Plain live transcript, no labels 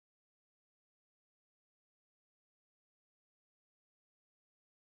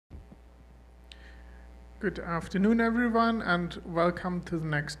Good afternoon, everyone, and welcome to the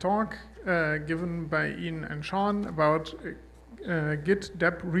next talk given by Ian and Sean about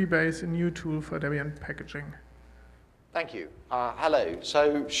git-debrebase, a new tool for Debian packaging. Thank you. Hello.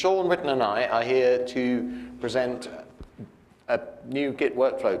 So Sean Whitton and I are here to present a new Git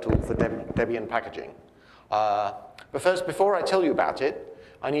workflow tool for Debian packaging. But first, before I tell you about it,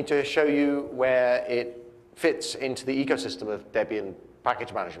 I need to show you where it fits into the ecosystem of Debian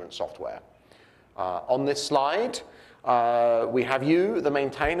package management software. On this slide, we have you, the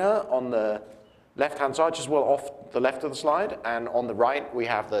maintainer, on the left-hand side, just well off the left of the slide, and on the right, we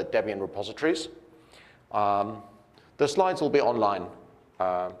have the Debian repositories. The slides will be online.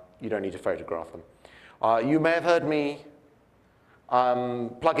 You don't need to photograph them. You may have heard me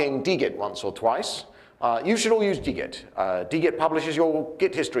plugging dgit once or twice. You should all use dgit. Dgit publishes your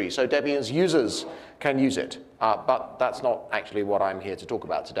Git history, so Debian's users can use it. But that's not actually what I'm here to talk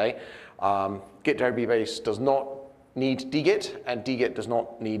about today. Git-debrebase does not need dgit, and dgit does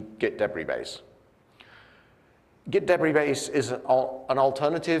not need git-debrebase. Git-debrebase is an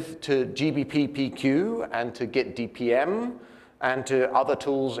alternative to gbp-pq and to git-dpm and to other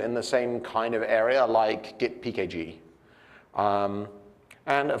tools in the same kind of area like git-pkg.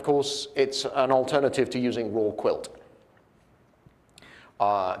 And of course, it's an alternative to using raw quilt.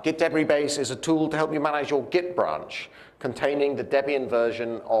 Git-debrebase is a tool to help you manage your Git branch containing the Debian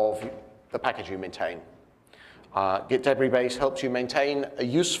version of the package you maintain. Git-debrebase helps you maintain a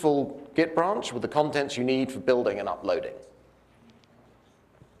useful Git branch with the contents you need for building and uploading.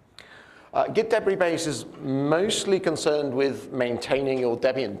 Git-debrebase is mostly concerned with maintaining your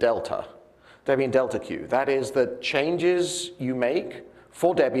Debian Delta queue. That is the changes you make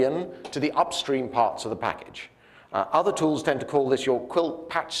for Debian to the upstream parts of the package. Other tools tend to call this your quilt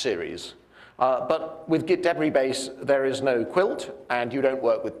patch series. But with git-debrebase, there is no quilt, and you don't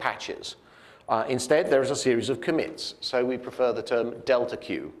work with patches. Instead, there is a series of commits, so we prefer the term delta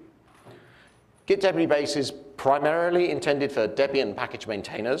queue. Git-debrebase is primarily intended for Debian package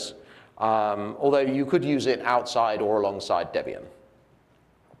maintainers, although you could use it outside or alongside Debian.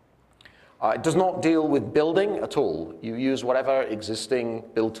 It does not deal with building at all. You use whatever existing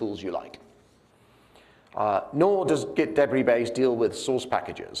build tools you like. Nor does git-debrebase deal with source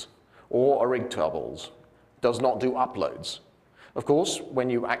packages or editables. Does not do uploads. Of course, when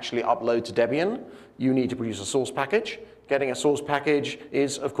you actually upload to Debian, you need to produce a source package. Getting a source package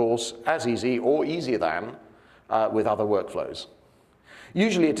is, of course, as easy or easier than with other workflows.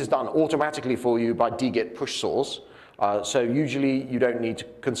 Usually it is done automatically for you by dgit push source. So usually you don't need to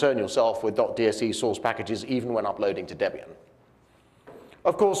concern yourself with .dsc source packages even when uploading to Debian.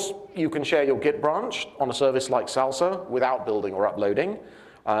 Of course, you can share your Git branch on a service like Salsa without building or uploading.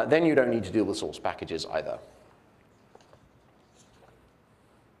 Then you don't need to deal with source packages either.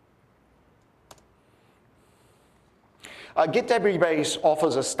 Git-debrebase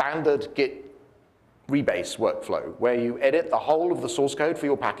offers a standard Git rebase workflow where you edit the whole of the source code for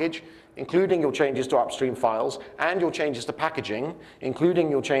your package, including your changes to upstream files and your changes to packaging, including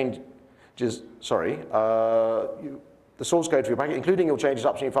your changes, the source code for your package, including your changes to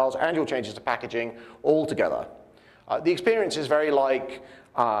upstream files and your changes to packaging all together. The experience is very like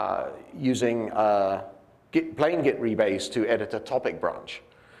using plain Git rebase to edit a topic branch.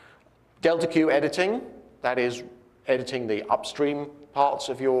 Delta queue editing, that is editing the upstream parts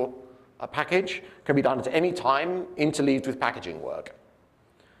of your package, can be done at any time interleaved with packaging work.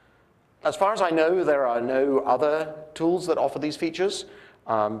 As far as I know, there are no other tools that offer these features.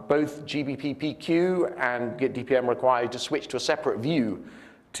 Both gbp-pq and git-dpm require you to switch to a separate view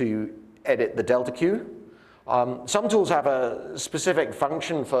to edit the delta queue. Some tools have a specific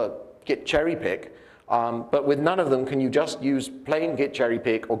function for git cherry pick, but with none of them can you just use plain git cherry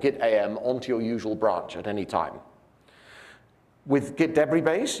pick or git-am onto your usual branch at any time. With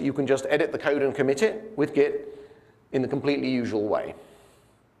git-debrebase, you can just edit the code and commit it with Git in the completely usual way.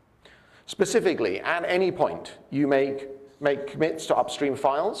 Specifically, at any point, you make commits to upstream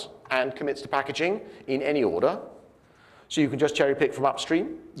files and commits to packaging in any order. So you can just cherry pick from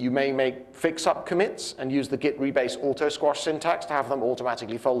upstream. You may make fix-up commits and use the git-rebase auto-squash syntax to have them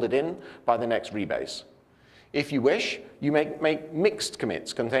automatically folded in by the next rebase. If you wish, you make mixed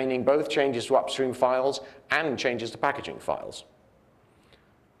commits containing both changes to upstream files and changes to packaging files.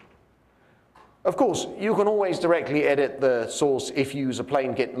 Of course, you can always directly edit the source if you use a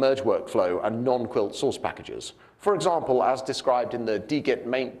plain Git merge workflow and non-quilt source packages. For example, as described in the dgit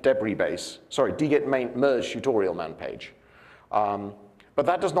main merge tutorial man page. But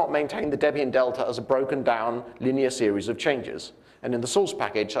that does not maintain the Debian Delta as a broken down linear series of changes. And in the source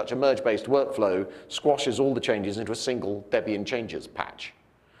package, such a merge-based workflow squashes all the changes into a single Debian changes patch.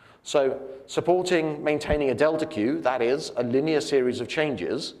 So supporting maintaining a delta queue, that is, a linear series of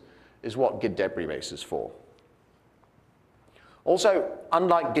changes, is what git-debrebase is for. Also,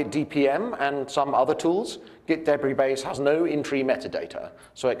 unlike git-dpm and some other tools, git-debrebase has no in-tree metadata,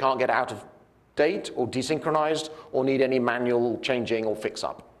 so it can't get out of date or desynchronized or need any manual changing or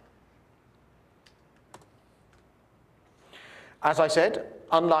fix-up. As I said,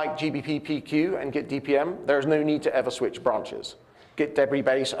 unlike gbp-pq and git-dpm, there is no need to ever switch branches.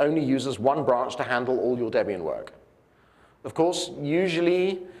 Git-debrebase only uses one branch to handle all your Debian work. Of course,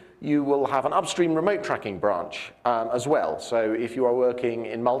 usually you will have an upstream remote tracking branch as well. So if you are working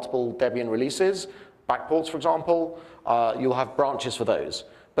in multiple Debian releases, backports for example, you'll have branches for those.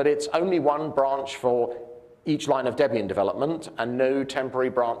 But it's only one branch for each line of Debian development and no temporary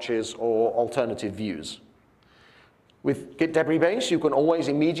branches or alternative views. With git-debrebase, you can always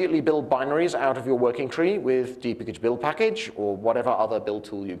immediately build binaries out of your working tree with dpkg build package or whatever other build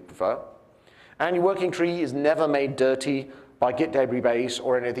tool you prefer. And your working tree is never made dirty by git-debrebase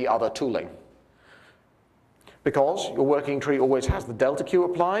or any of the other tooling. Because your working tree always has the delta queue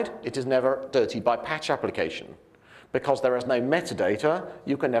applied, it is never dirtied by patch application. Because there is no metadata,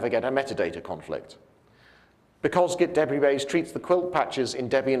 you can never get a metadata conflict. Because git-debrebase treats the quilt patches in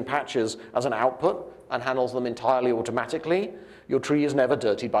Debian patches as an output and handles them entirely automatically, your tree is never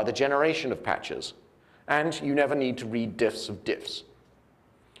dirtied by the generation of patches. And you never need to read diffs of diffs.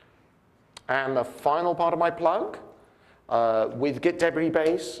 And the final part of my plug, with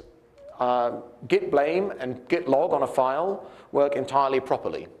git-debrebase, git blame and git log on a file work entirely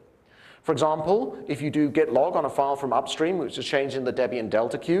properly. For example, if you do git log on a file from upstream, which is changed in the Debian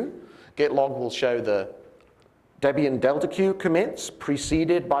delta queue, git log will show the Debian delta queue commits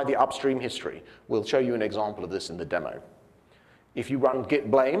preceded by the upstream history. We'll show you an example of this in the demo. If you run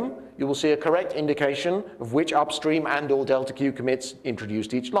git blame, you will see a correct indication of which upstream and or delta queue commits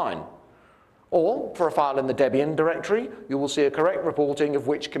introduced each line. Or, for a file in the Debian directory, you will see a correct reporting of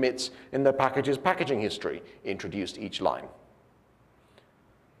which commits in the package's packaging history introduced each line.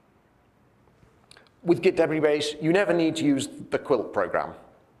 With git-debrebase, you never need to use the quilt program.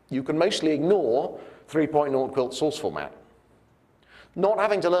 You can mostly ignore 3.0 quilt source format. Not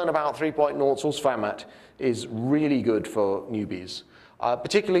having to learn about 3.0 source format is really good for newbies,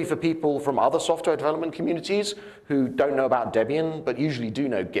 particularly for people from other software development communities who don't know about Debian, but usually do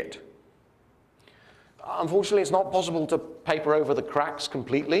know Git. Unfortunately, it's not possible to paper over the cracks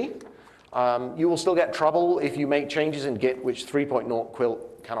completely. You will still get trouble if you make changes in Git which 3.0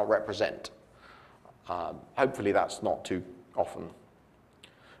 quilt cannot represent. Hopefully that's not too often.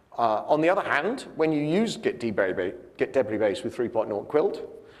 On the other hand, when you use git-debrebase with 3.0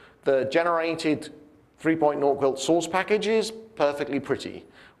 quilt, the generated 3.0 quilt source package is perfectly pretty,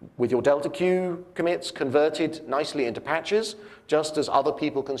 with your delta queue commits converted nicely into patches, just as other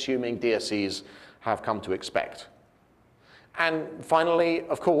people consuming DSCs have come to expect. And finally,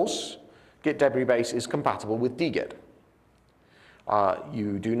 of course, git-debrebase is compatible with dgit.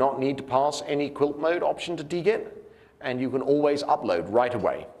 You do not need to pass any quilt mode option to dgit, and you can always upload right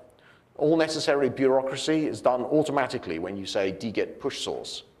away. All necessary bureaucracy is done automatically when you say dgit push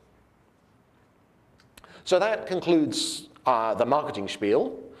source. So that concludes the marketing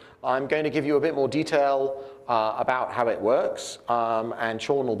spiel. I'm going to give you a bit more detail about how it works, and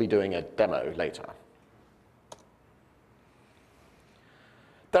Sean will be doing a demo later.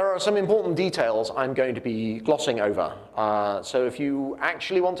 There are some important details I'm going to be glossing over. So if you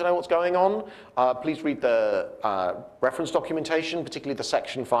actually want to know what's going on, please read the reference documentation, particularly the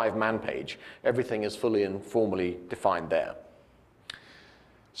section 5 man page. Everything is fully and formally defined there.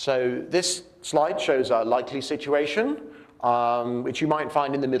 So this slide shows a likely situation, which you might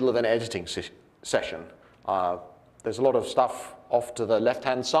find in the middle of an editing session. There's a lot of stuff off to the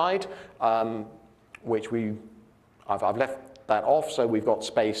left-hand side, which I've left that off, so we've got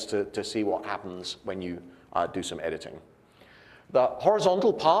space to see what happens when you do some editing. The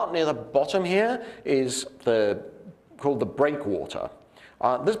horizontal part near the bottom here is called the breakwater.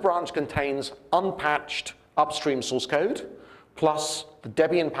 This branch contains unpatched upstream source code, plus the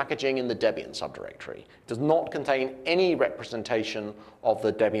Debian packaging in the Debian subdirectory. It does not contain any representation of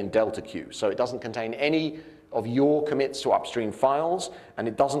the Debian delta queue, so it doesn't contain any of your commits to upstream files, and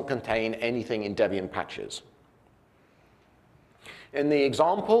it doesn't contain anything in Debian patches. In the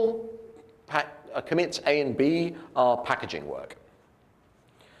example, commits A and B are packaging work.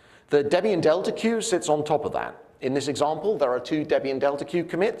 The Debian delta queue sits on top of that. In this example, there are 2 Debian delta queue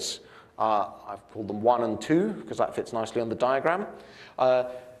commits. I've called them 1 and 2 because that fits nicely on the diagram.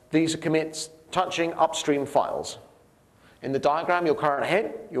 These are commits touching upstream files. In the diagram, your current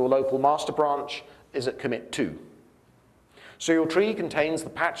head, your local master branch, is at commit 2. So your tree contains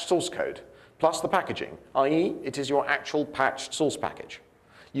the patched source code plus the packaging, i.e. it is your actual patched source package.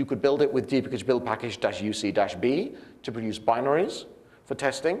 You could build it with dpkg-build-package-uc-b to produce binaries for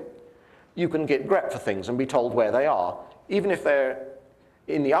testing. You can git grep for things and be told where they are, even if they're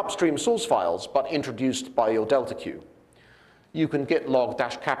in the upstream source files but introduced by your delta queue. You can git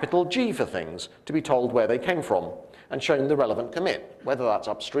log-G for things to be told where they came from and shown the relevant commit, whether that's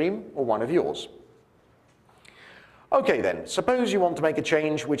upstream or one of yours. Okay then, suppose you want to make a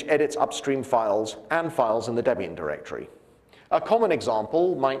change which edits upstream files and files in the Debian directory. A common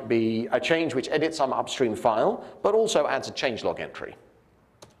example might be a change which edits some upstream file, but also adds a changelog entry.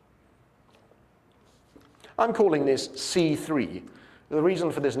 I'm calling this C3. The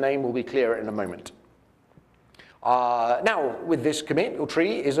reason for this name will be clear in a moment. Now, with this commit, your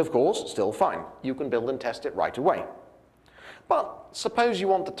tree is, of course, still fine. You can build and test it right away. But suppose you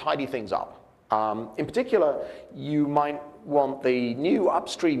want to tidy things up. In particular, you might want the new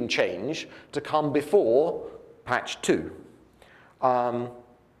upstream change to come before patch 2.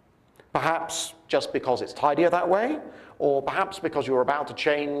 Perhaps just because it's tidier that way, or perhaps because you're about to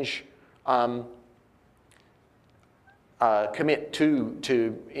change commit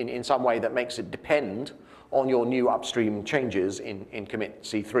 2 in some way that makes it depend on your new upstream changes in commit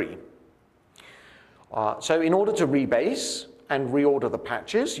C3. So in order to rebase and reorder the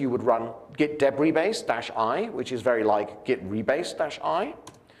patches, you would run git-debrebase-i, which is very like git-rebase-i.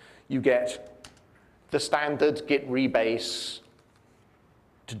 You get the standard git-rebase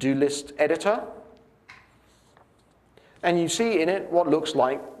to-do list editor, and you see in it what looks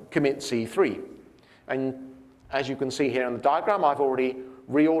like commit C3. And as you can see here in the diagram, I've already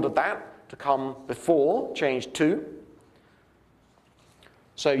reordered that to come before change 2.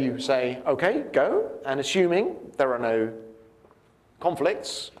 So you say, okay, go, and assuming there are no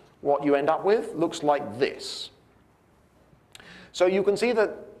conflicts, what you end up with looks like this. So you can see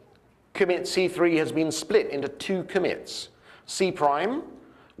that commit C3 has been split into 2 commits. C prime,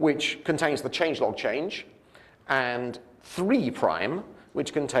 which contains the changelog change, and 3 prime,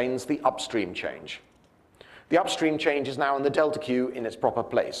 which contains the upstream change. The upstream change is now in the delta queue in its proper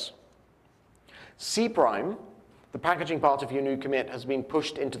place. C prime, the packaging part of your new commit, has been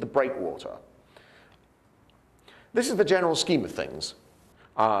pushed into the breakwater. This is the general scheme of things.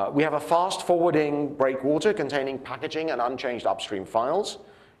 We have a fast-forwarding breakwater containing packaging and unchanged upstream files.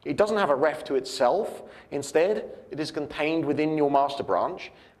 It doesn't have a ref to itself. Instead, it is contained within your master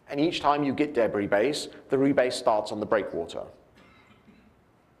branch, and each time you git debrebase, the rebase starts on the breakwater.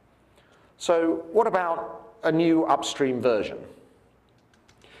 So what about a new upstream version?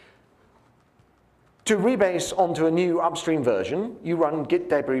 To rebase onto a new upstream version, you run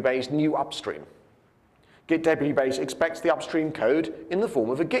git-debrebase new upstream. Git-debrebase expects the upstream code in the form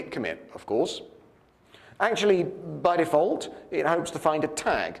of a git commit, of course. Actually, by default, it hopes to find a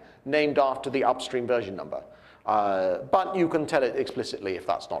tag named after the upstream version number. But you can tell it explicitly if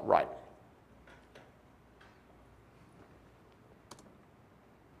that's not right.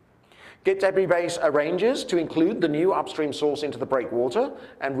 Git-debrebase arranges to include the new upstream source into the breakwater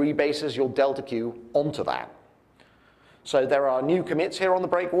and rebases your delta queue onto that. So there are new commits here on the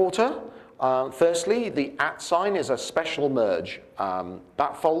breakwater. Firstly, the @ sign is a special merge.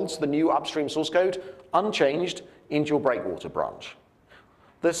 That folds the new upstream source code unchanged into your breakwater branch.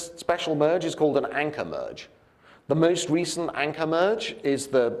 This special merge is called an anchor merge. The most recent anchor merge is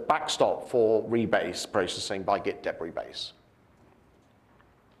the backstop for rebase processing by git-debrebase.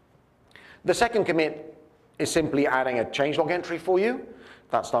 The second commit is simply adding a changelog entry for you.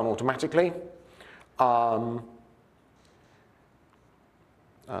 That's done automatically.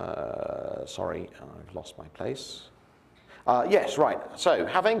 Sorry, I've lost my place. Yes, right. So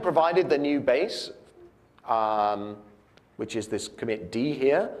having provided the new base, which is this commit D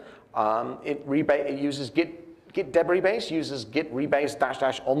here, it uses git-debrebase uses git-rebase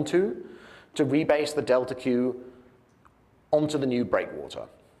 --onto to rebase the delta queue onto the new breakwater.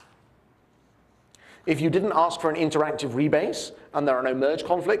 If you didn't ask for an interactive rebase and there are no merge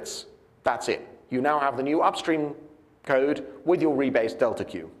conflicts, that's it. You now have the new upstream code with your rebase delta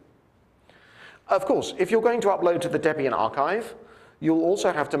queue. Of course, if you're going to upload to the Debian archive, you'll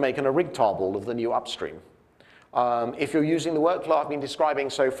also have to make an arig tarball of the new upstream. If you're using the workflow I've been describing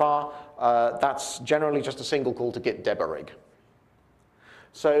so far, that's generally just a single call to git-debarig.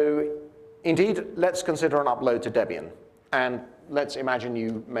 So indeed, let's consider an upload to Debian. And let's imagine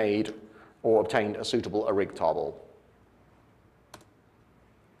you made or obtained a suitable arig tarball.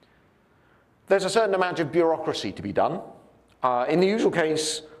 There's a certain amount of bureaucracy to be done. In the usual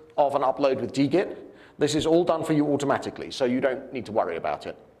case of an upload with dgit, this is all done for you automatically, so you don't need to worry about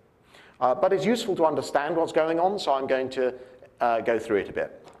it. But it's useful to understand what's going on, so I'm going to go through it a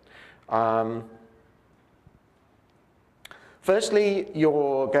bit. Firstly,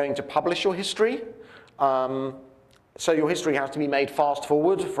 you're going to publish your history. So your history has to be made fast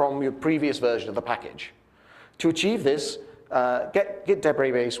forward from your previous version of the package. To achieve this,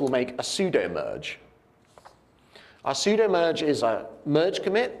 git-debrebase will make a sudo merge. A sudo merge is a merge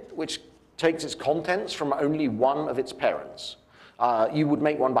commit which takes its contents from only one of its parents. You would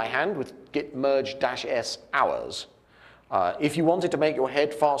make one by hand with git merge -s hours. If you wanted to make your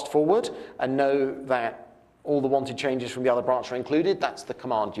head fast forward and know that all the wanted changes from the other branch are included, that's the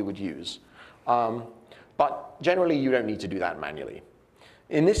command you would use. But generally, you don't need to do that manually.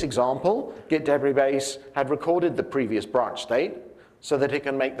 In this example, git-debrebase had recorded the previous branch state so that it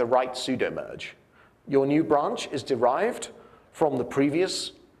can make the right sudo merge. Your new branch is derived from the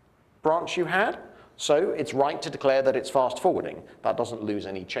previous branch you had, so it's right to declare that it's fast forwarding. That doesn't lose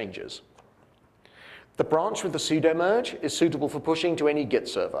any changes. The branch with the sudo merge is suitable for pushing to any Git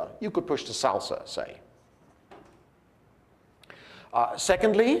server. You could push to Salsa, say.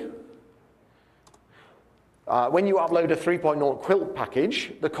 Secondly, when you upload a 3.0 quilt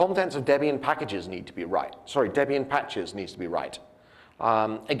package, the contents of Debian packages need to be right. Sorry, Debian patches needs to be right.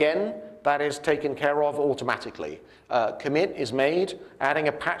 Again, that is taken care of automatically. Commit is made, adding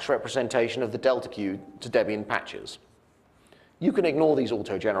a patch representation of the delta Q to Debian patches. You can ignore these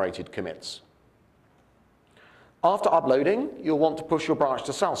auto-generated commits. After uploading, you'll want to push your branch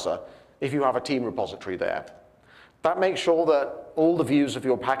to Salsa if you have a team repository there. That makes sure that all the views of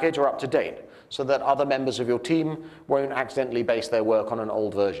your package are up to date, so that other members of your team won't accidentally base their work on an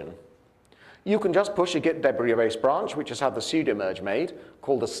old version. You can just push a git-debrebase branch, which has had the sudo merge made,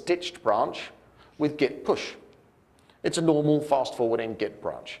 called a stitched branch, with git push. It's a normal fast-forwarding git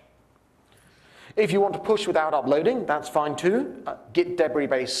branch. If you want to push without uploading, that's fine too.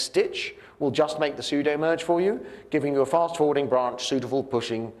 Git-debrebase stitch will just make the sudo merge for you, giving you a fast-forwarding branch suitable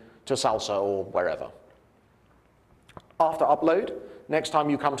pushing to Salsa or wherever. After upload, next time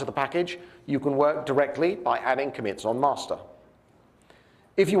you come to the package, you can work directly by adding commits on master.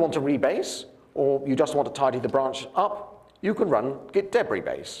 If you want to rebase, or you just want to tidy the branch up, you can run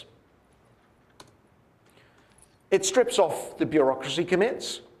git-debrebase. It strips off the bureaucracy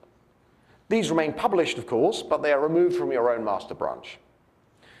commits. These remain published, of course, but they are removed from your own master branch.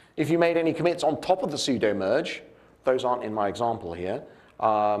 If you made any commits on top of the sudo merge, those aren't in my example here,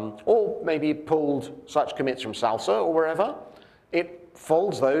 or maybe pulled such commits from Salsa or wherever, it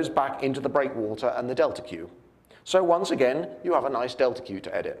folds those back into the breakwater and the delta queue. So once again, you have a nice delta queue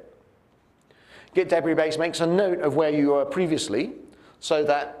to edit. Git-debrebase makes a note of where you were previously, so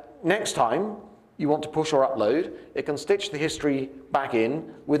that next time you want to push or upload, it can stitch the history back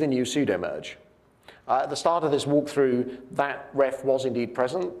in with a new sudo merge. At the start of this walkthrough, that ref was indeed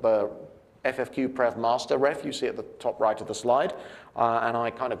present, the ffq prev master ref you see at the top right of the slide, and I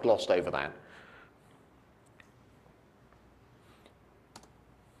kind of glossed over that.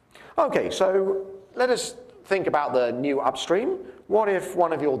 Okay, so let us think about the new upstream. What if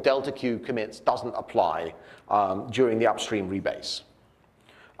one of your delta Q commits doesn't apply during the upstream rebase?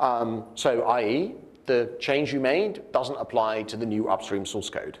 So i.e., the change you made doesn't apply to the new upstream source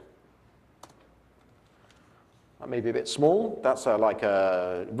code. That may be a bit small. That's like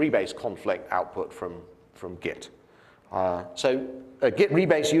a rebase conflict output from Git. So Git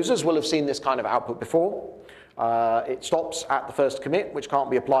rebase users will have seen this kind of output before. It stops at the first commit, which can't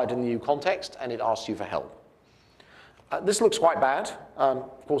be applied in the new context, and it asks you for help. This looks quite bad.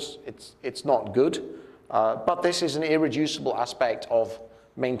 Of course, it's not good, but this is an irreducible aspect of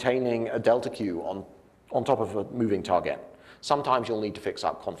maintaining a delta queue on top of a moving target. Sometimes you'll need to fix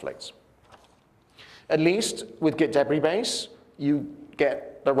up conflicts. At least with git-debrebase, you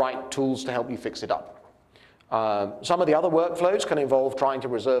get the right tools to help you fix it up. Some of the other workflows can involve trying to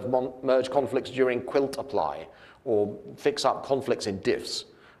reserve merge conflicts during quilt apply or fix up conflicts in diffs.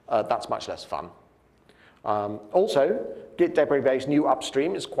 That's much less fun. Also, git-debrebase new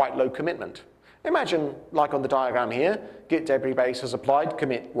upstream is quite low commitment. Imagine, like on the diagram here, git-debrebase has applied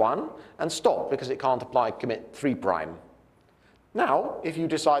commit 1 and stopped because it can't apply commit 3 prime. Now, if you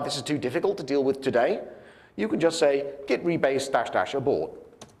decide this is too difficult to deal with today, you can just say git rebase -- abort,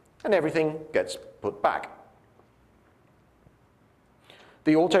 and everything gets put back.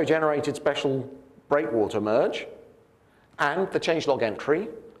 The auto-generated special breakwater merge and the changelog entry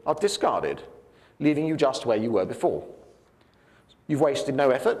are discarded, leaving you just where you were before. You've wasted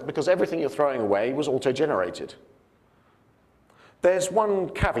no effort because everything you're throwing away was auto-generated. There's one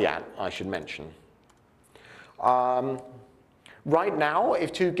caveat I should mention. Right now,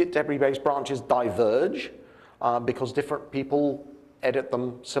 if two git-debrebase branches diverge because different people edit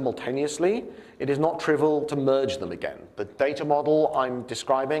them simultaneously, it is not trivial to merge them again. The data model I'm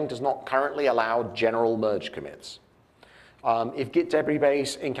describing does not currently allow general merge commits. If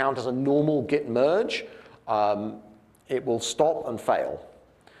git-debrebase encounters a normal git merge, it will stop and fail.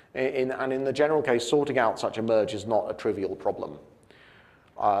 And in the general case, sorting out such a merge is not a trivial problem.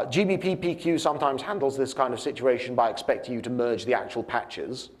 gbp-pq sometimes handles this kind of situation by expecting you to merge the actual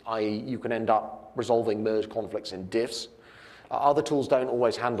patches, i.e. you can end up resolving merge conflicts in diffs. Other tools don't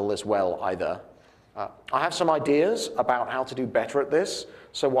always handle this well either. I have some ideas about how to do better at this,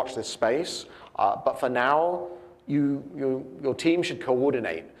 so watch this space. But for now, your team should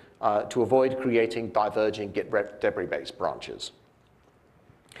coordinate to avoid creating diverging git-debrebase branches.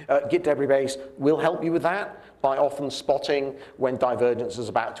 Git-debrebase will help you with that by often spotting when divergence is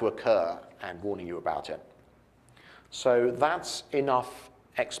about to occur and warning you about it. So that's enough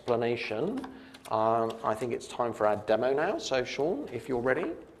explanation. I think it's time for our demo now. So Sean, if you're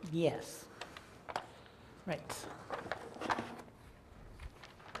ready. Yes. Right.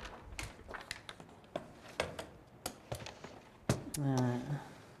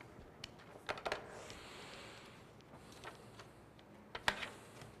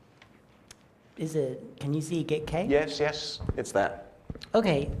 Can you see git-k? Yes, it's there.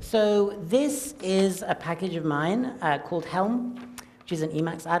 Okay, so this is a package of mine called Helm, which is an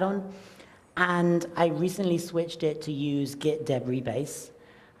Emacs add-on. And I recently switched it to use git-debrebase.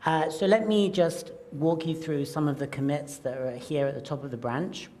 So let me just walk you through some of the commits that are here at the top of the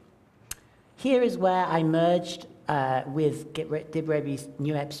branch. Here is where I merged with git-debrebase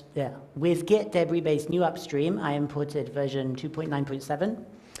new upstream. I imported version 2.9.7.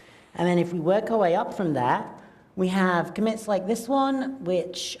 And then if we work our way up from there, we have commits like this one,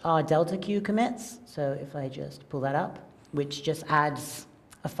 which are delta Q commits. So if I just pull that up, which just adds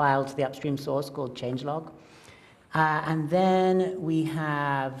a file to the upstream source called changelog. And then we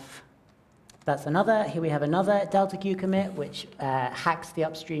have, here we have another delta Q commit, which hacks the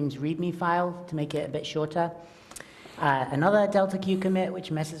upstream's README file to make it a bit shorter. Another delta Q commit,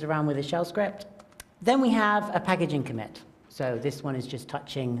 which messes around with a shell script. Then we have a packaging commit. So this one is just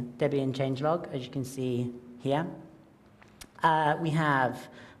touching Debian changelog, as you can see here. We have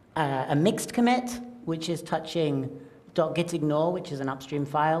a mixed commit, which is touching .gitignore, which is an upstream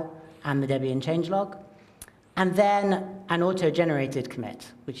file, and the Debian changelog. And then an auto-generated commit,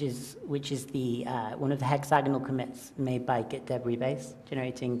 which is the one of the hexagonal commits made by git-debrebase,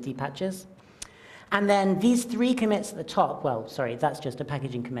 generating dpatches. And then these three commits at the top, well, sorry, that's just a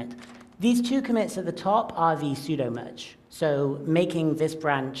packaging commit. These two commits at the top are the sudo merge, so making this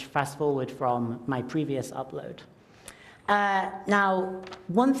branch fast forward from my previous upload. Now,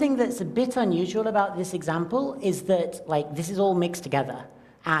 one thing that's a bit unusual about this example is that this is all mixed together.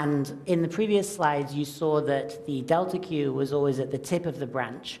 And in the previous slides, you saw that the delta Q was always at the tip of the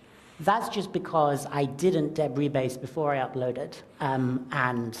branch. That's just because I didn't debrebase before I uploaded.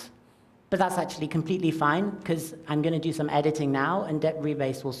 But that's actually completely fine, because I'm going to do some editing now, and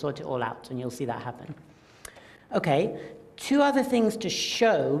debrebase will sort it all out, and you'll see that happen. OK, two other things to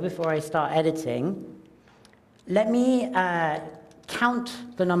show before I start editing. Let me count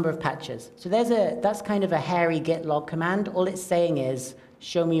the number of patches. So that's kind of a hairy git log command. All it's saying is,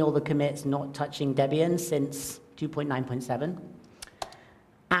 show me all the commits not touching Debian since 2.9.7.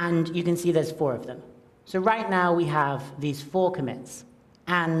 And you can see there's 4 of them. So right now we have these 4 commits.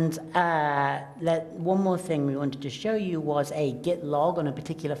 And one more thing we wanted to show you was a git log on a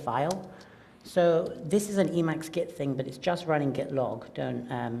particular file. So this is an Emacs git thing, but it's just running git log.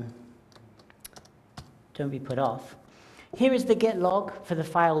 Don't be put off. Here is the git log for the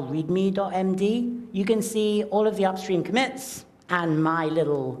file readme.md. You can see all of the upstream commits and my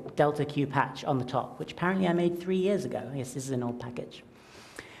little delta Q patch on the top, which apparently I made 3 years ago. I guess this is an old package.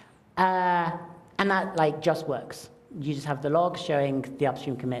 And that just works. You just have the log showing the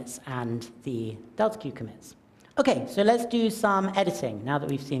upstream commits and the delta Q commits. OK, so let's do some editing now that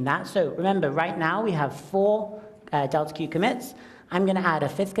we've seen that. So remember, right now we have 4 delta Q commits. I'm going to add a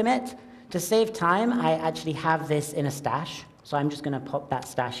 5th commit. To save time, I actually have this in a stash. So I'm just going to pop that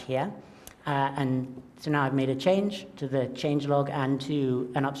stash here. And so now I've made a change to the changelog and to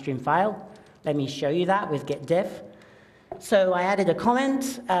an upstream file. Let me show you that with git-diff. So I added a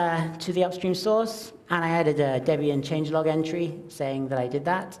comment to the upstream source, and I added a Debian changelog entry saying that I did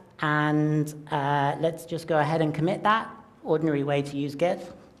that. And let's just go ahead and commit that. Ordinary way to use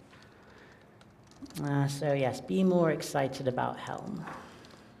Git. So yes, be more excited about Helm.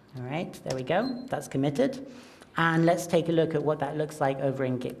 All right, there we go. That's committed. And let's take a look at what that looks like over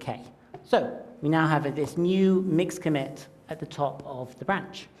in git-k. So we now have this new mixed commit at the top of the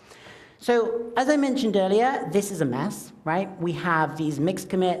branch. So as I mentioned earlier, this is a mess, right? We have these mixed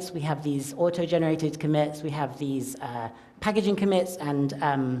commits, we have these auto-generated commits, we have these packaging commits and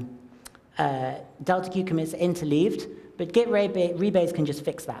delta-q commits interleaved, but git-rebase can just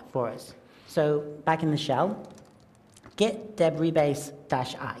fix that for us. So back in the shell,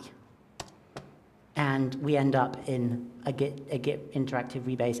 git-debrebase-i, and we end up in a Git interactive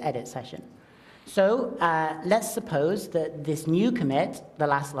rebase edit session. So let's suppose that this new commit, the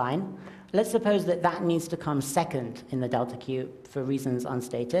last line, let's suppose that that needs to come second in the delta queue for reasons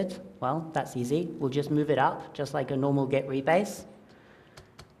unstated. Well, that's easy. We'll just move it up, just like a normal Git rebase.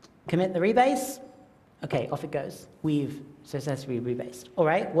 Commit the rebase. OK, off it goes. We've successfully rebased. All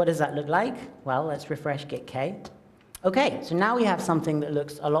right, what does that look like? Well, let's refresh git k. OK, so now we have something that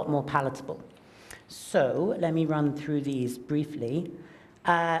looks a lot more palatable. So let me run through these briefly.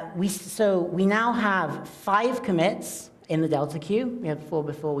 So we now have 5 commits in the delta queue. We had 4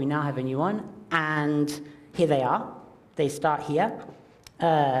 before, we now have a new one. And here they are. They start here.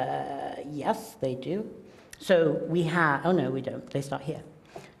 Yes, they do. So we have, oh no, we don't. They start here.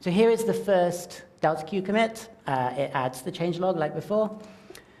 So here is the first delta queue commit. It adds the changelog like before.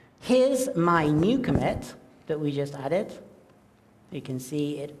 Here's my new commit that we just added. You can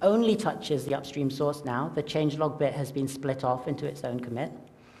see it only touches the upstream source now. The changelog bit has been split off into its own commit.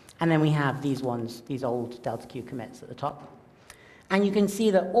 And then we have these ones, these old delta Q commits at the top. And you can see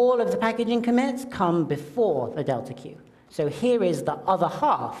that all of the packaging commits come before the delta Q. So here is the other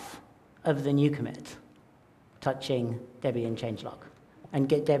half of the new commit touching Debian changelog. And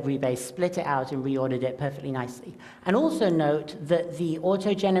git-debrebase split it out and reordered it perfectly nicely. And also note that the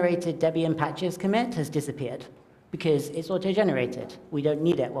auto-generated Debian patches commit has disappeared, because it's auto-generated. We don't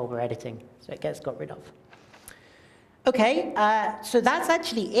need it while we're editing, so it gets got rid of. OK, so that's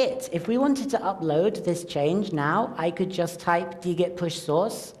actually it. If we wanted to upload this change now, I could just type dgit push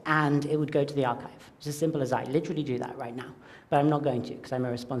source, and it would go to the archive. It's as simple as that. I literally do that right now. But I'm not going to, because I'm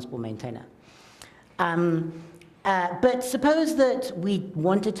a responsible maintainer. But suppose that we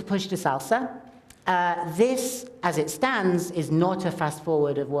wanted to push to Salsa. This, as it stands, is not a fast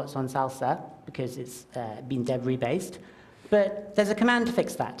forward of what's on Salsa, because it's been deb-rebased. But there's a command to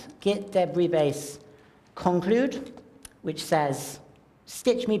fix that. Git-debrebase conclude, which says,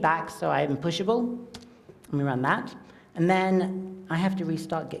 stitch me back so I am pushable. Let me run that. And then I have to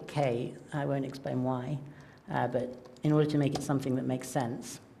restart git k. I won't explain why, but in order to make it something that makes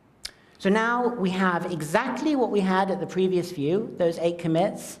sense. So now we have exactly what we had at the previous view. Those 8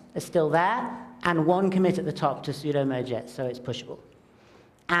 commits are still there, and 1 commit at the top to sudo merge it, so it's pushable.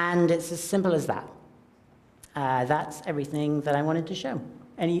 And it's as simple as that. That's everything that I wanted to show.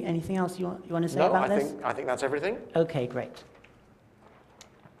 Anything else you want to say about this? I think that's everything. OK, great.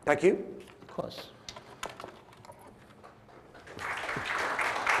 Thank you. Of course.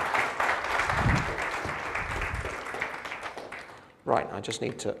 Right, I just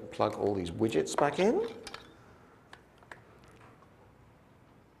need to plug all these widgets back in.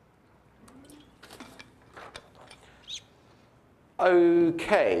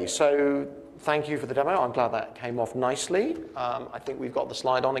 OK, so thank you for the demo. I'm glad that came off nicely. I think we've got the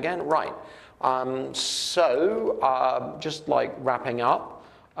slide on again. Right. Just like wrapping up,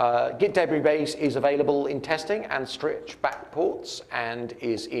 git-debrebase is available in testing and stretch backports and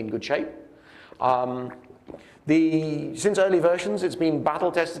is in good shape. Since early versions, it's been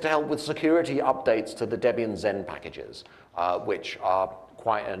battle tested to help with security updates to the Debian Zen packages, which are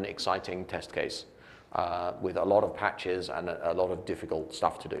quite an exciting test case with a lot of patches and a lot of difficult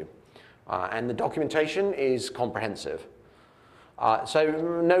stuff to do. And the documentation is comprehensive.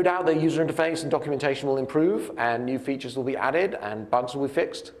 So no doubt the user interface and documentation will improve, and new features will be added, and bugs will be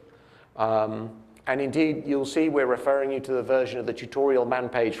fixed. And indeed, you'll see we're referring you to the version of the tutorial man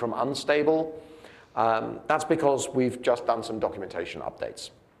page from Unstable. That's because we've just done some documentation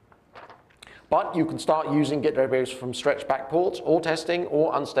updates. But you can start using git-debrebase from stretch backports or testing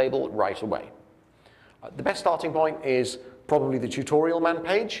or Unstable right away. The best starting point is probably the tutorial man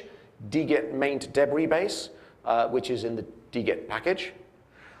page, dgit maint debrebase, which is in the dgit package.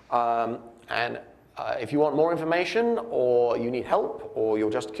 If you want more information, or you need help, or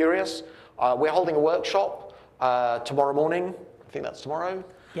you're just curious, we're holding a workshop tomorrow morning. I think that's tomorrow.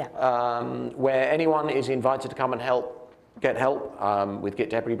 Yeah. Where anyone is invited to come and get help with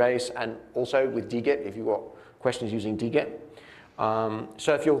git-debrebase and also with dgit if you've got questions using dgit.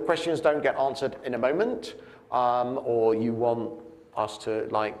 So if your questions don't get answered in a moment, or you want us to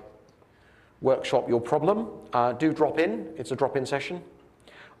workshop your problem, do drop in. It's a drop-in session.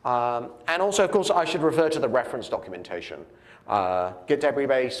 And also, of course, I should refer to the reference documentation.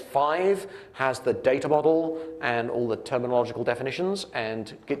 Git-debrebase 5 has the data model and all the terminological definitions,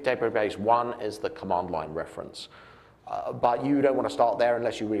 and git-debrebase 1 is the command line reference. But you don't want to start there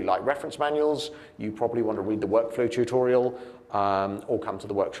unless you really like reference manuals. You probably want to read the workflow tutorial or come to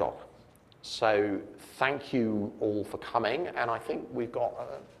the workshop. So thank you all for coming, and I think we've got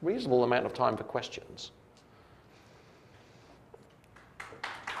a reasonable amount of time for questions.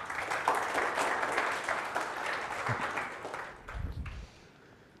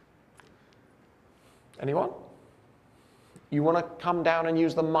 Anyone? You want to come down and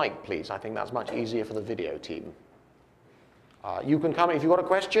use the mic, please? I think that's much easier for the video team. You can come, if you've got a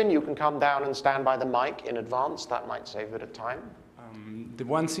question, you can come down and stand by the mic in advance. That might save a bit of time. The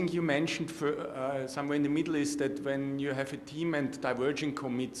one thing you mentioned for, somewhere in the middle is that when you have a team and diverging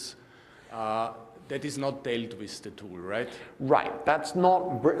commits, that is not dealt with the tool, right? Right. That's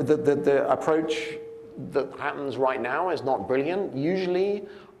not, the approach that happens right now is not brilliant. Usually,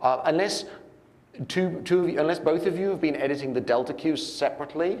 unless unless both of you have been editing the delta queues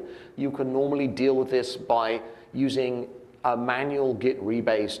separately, you can normally deal with this by using a manual git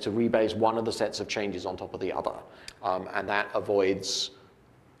rebase to rebase one of the sets of changes on top of the other. And that avoids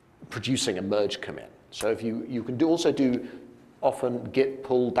producing a merge commit. So if you can also do often git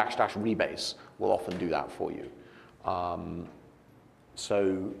pull -- rebase will often do that for you.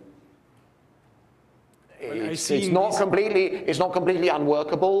 It's not completely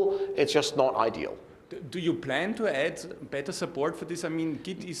unworkable. It's just not ideal. Do you plan to add better support for this? I mean,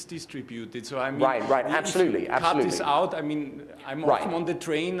 Git is distributed, so I mean, right, absolutely, cut this out. I mean, I'm often on the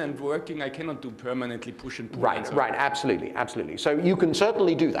train and working. I cannot do permanently push and pull. Right, absolutely. So you can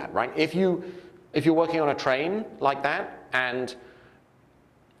certainly do that, right? If you're working on a train like that, and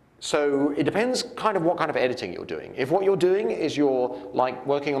so it depends kind of what kind of editing you're doing. If what you're doing is you're like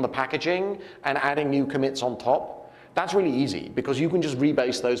working on the packaging and adding new commits on top, that's really easy because you can just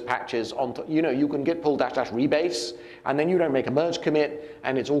rebase those patches onto, you can git pull -- rebase, and then you don't make a merge commit,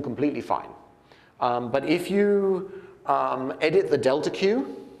 and it's all completely fine. But if you edit the delta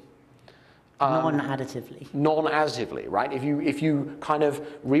queue, non-additively, right? If you kind of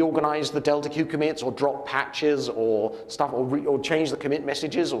reorganize the delta queue commits or drop patches or stuff or change the commit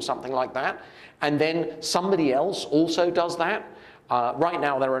messages or something like that, and then somebody else also does that, right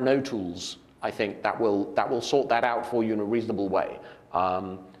now there are no tools, I think, that will sort that out for you in a reasonable way.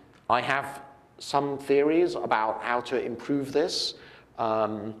 I have some theories about how to improve this.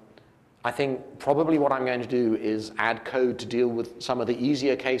 I think probably what I'm going to do is add code to deal with some of the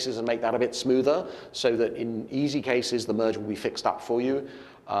easier cases and make that a bit smoother so that in easy cases the merge will be fixed up for you.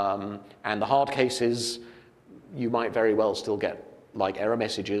 And the hard cases, you might very well still get like error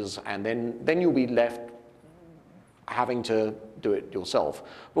messages, and then you'll be left having to do it yourself.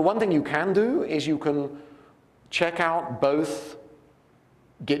 But one thing you can do is you can check out both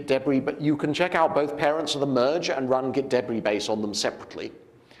git-debrebase, you can check out both parents of the merge and run git-debrebase on them separately.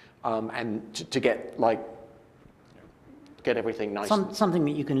 And to get everything nice. Something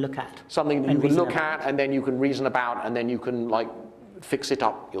that you can look at. Something that you can look at, and then you can reason about, and then you can fix it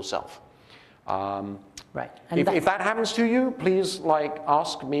up yourself. Right. If that happens to you, please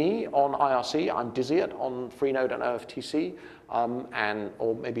ask me on IRC. I'm Dizzyit on Freenode and OFTC,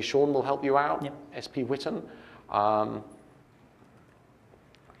 or maybe Sean will help you out. Yep. SP Whitton.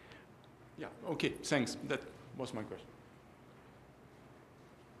 Yeah. Okay. Thanks. That was my question.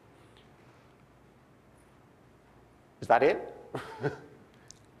 Is that it?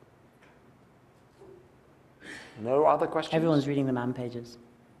 No other questions? Everyone's reading the man pages.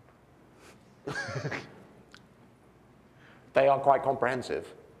 They are quite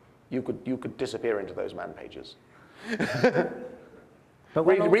comprehensive. You could disappear into those man pages. But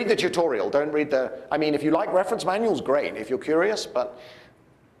read the tutorial. Don't read the. I mean, if you like reference manuals, great. If you're curious, but.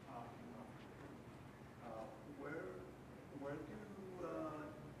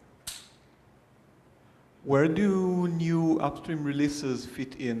 Where do new upstream releases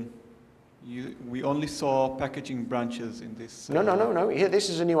fit in? We only saw packaging branches in this. No. Here, this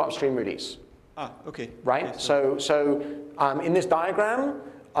is a new upstream release. Ah, okay. Right. Okay, so in this diagram,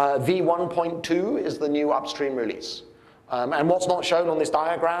 v1.2 is the new upstream release. And what's not shown on this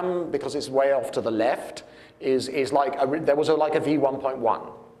diagram, because it's way off to the left, is there was a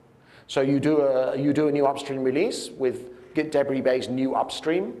v1.1. So you do a new upstream release with git-debrebase new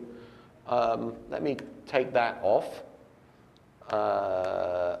upstream. Let me take that off.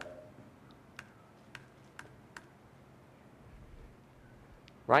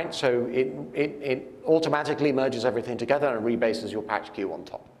 Right, so it automatically merges everything together and rebases your patch queue on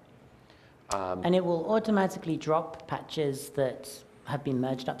top. And it will automatically drop patches that have been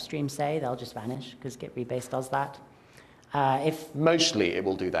merged upstream, say, they'll just vanish because git-rebase does that. Mostly it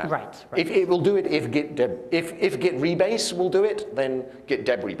will do that. Right. If it will do it, if git-rebase will do it, then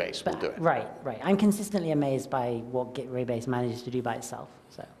git-debrebase will do it. Right. I'm consistently amazed by what git-rebase manages to do by itself.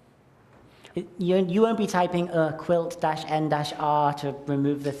 So you won't be typing quilt-n-r to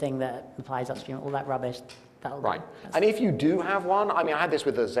remove the thing that applies upstream, all that rubbish. Right. And if you do have one, I mean, I had this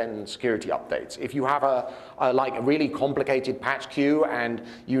with the Zen security updates. If you have a really complicated patch queue and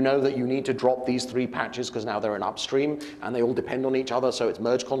you know that you need to drop these 3 patches because now they're in upstream and they all depend on each other, so it's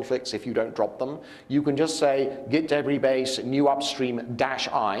merge conflicts if you don't drop them, you can just say git-debrebase new upstream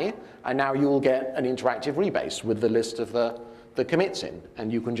 -i, and now you will get an interactive rebase with the list of the commits in,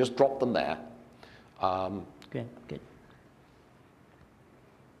 and you can just drop them there. Good.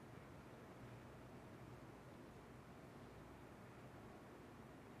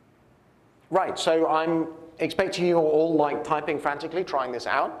 Right, so I'm expecting you all like typing frantically, trying this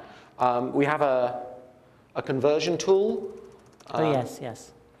out. We have a conversion tool.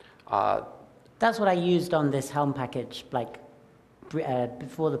 Yes. That's what I used on this Helm package, like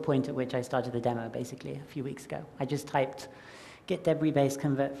before the point at which I started the demo, basically, a few weeks ago. I just typed git-debrebase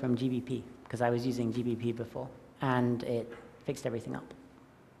convert from gbp, because I was using gbp before, and it fixed everything up.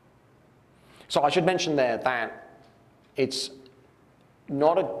 So I should mention there that it's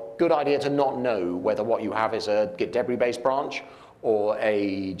not a good idea to not know whether what you have is a git-debrebase branch or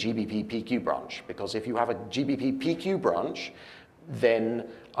a gbp-pq branch, because if you have a gbp-pq branch, then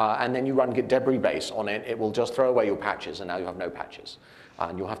and then you run git-debrebase on it, it will just throw away your patches, and now you have no patches,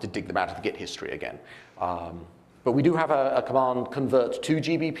 and you'll have to dig them out of the git history again. But we do have a command convert to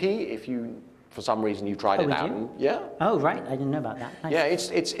gbp if you, for some reason, you tried it out. And, yeah. Oh, right. I didn't know about that.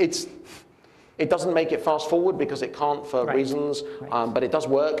 Nice. Yeah, it doesn't make it fast forward because it can't for reasons, but it does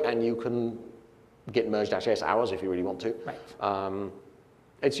work, and you can git merge-s hours if you really want to. Right.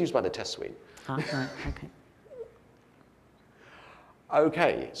 It's used by the test suite. Right. Okay.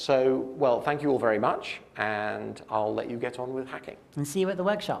 Okay, so, well, thank you all very much, and I'll let you get on with hacking. And see you at the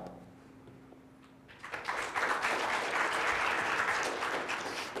workshop.